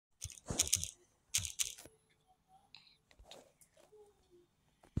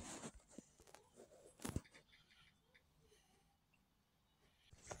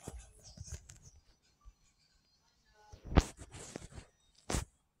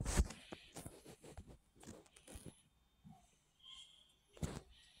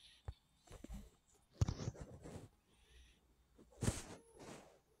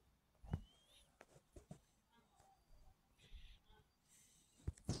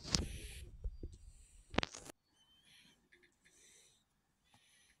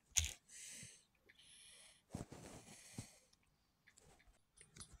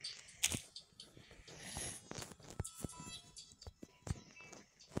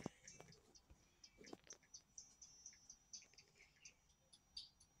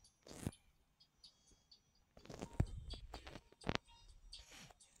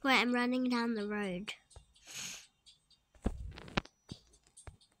Wait, I'm running down the road.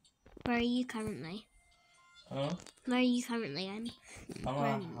 Where are you currently? Huh? Where are you currently? I'm at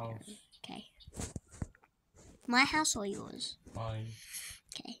our house. Okay. My house or yours? Mine.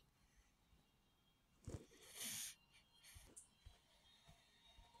 Okay.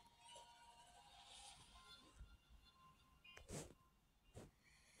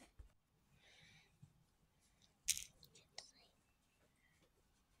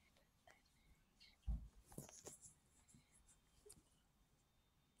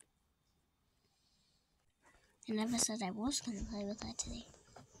 I never said I was going to play with her today.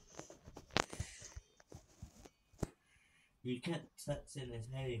 You kept texting his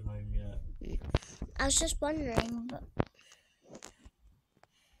Harry home yet? I was just wondering, but...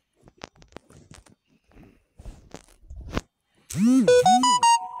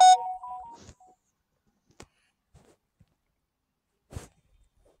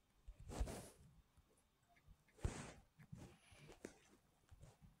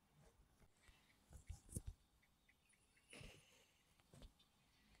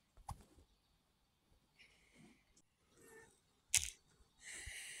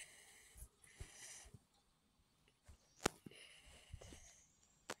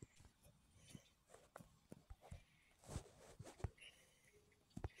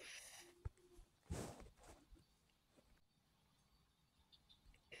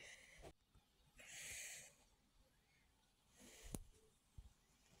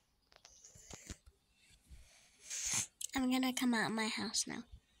 I'm gonna come out of my house now.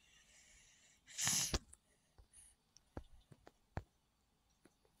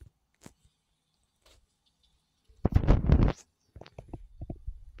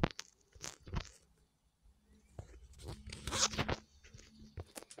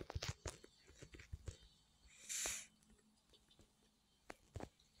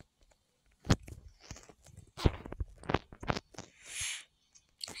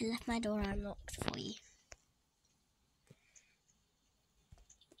 I left my door unlocked for you.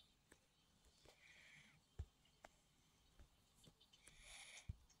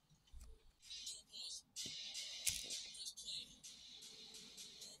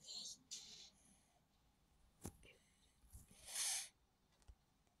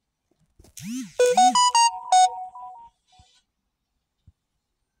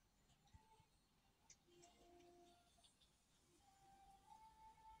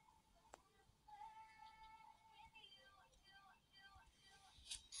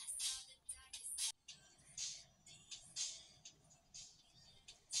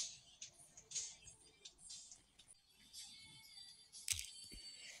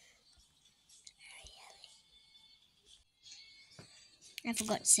 I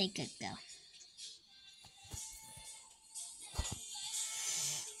forgot to say good girl.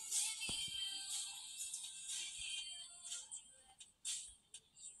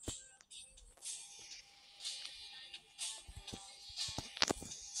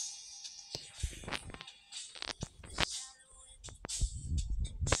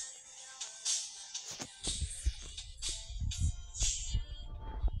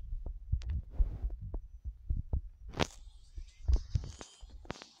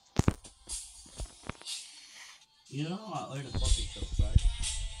 You know I own a coffee shop, right?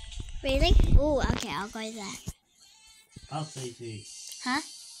 Really? Oh, okay, I'll go there. I'll say too. Huh?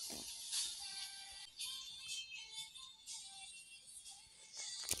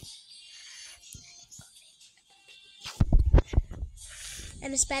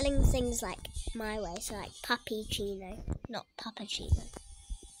 I'm spelling things like my way, so like puppuccino, not puppuccino.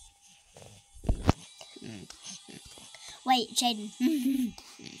 Wait, Jaden.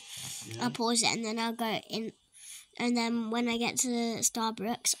 Yeah. I'll pause it and then I'll go in. And then when I get to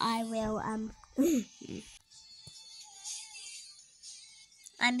Starbucks, I will, I'm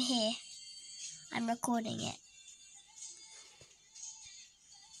here. I'm recording it.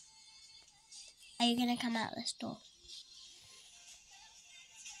 Are you going to come out this door?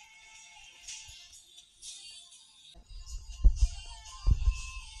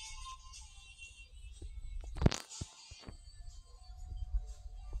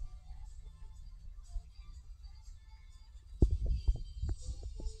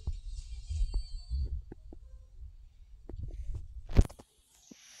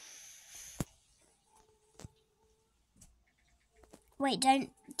 Wait, don't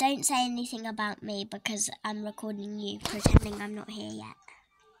say anything about me because I'm recording you, pretending I'm not here yet.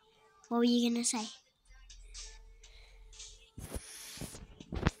 What were you going to say?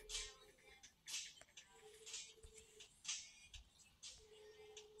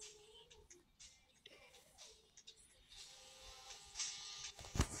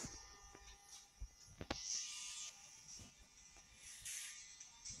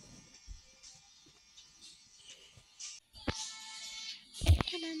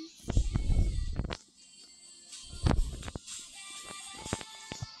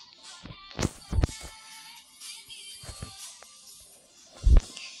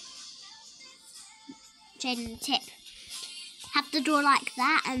 Jaden, tip. Have the door like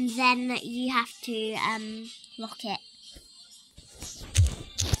that, and then you have to lock it.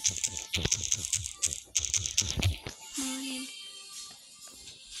 Morning.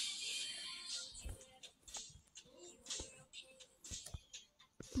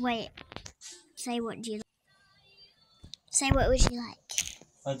 Wait. Say what do you like? Say what would you like?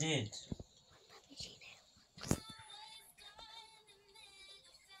 I did.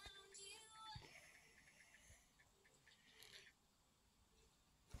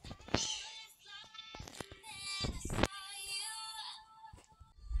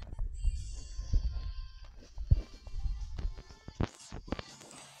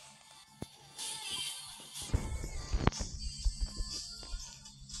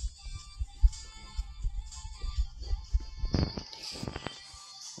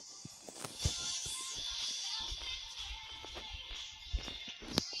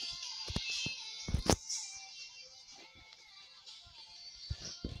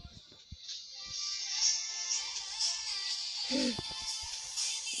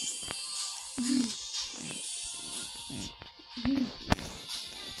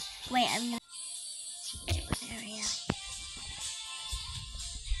 Wait, I'm gonna area.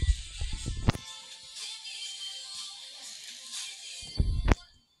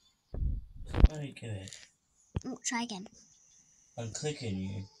 Very good. Oh, try again. I'm clicking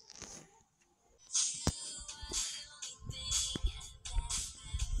you.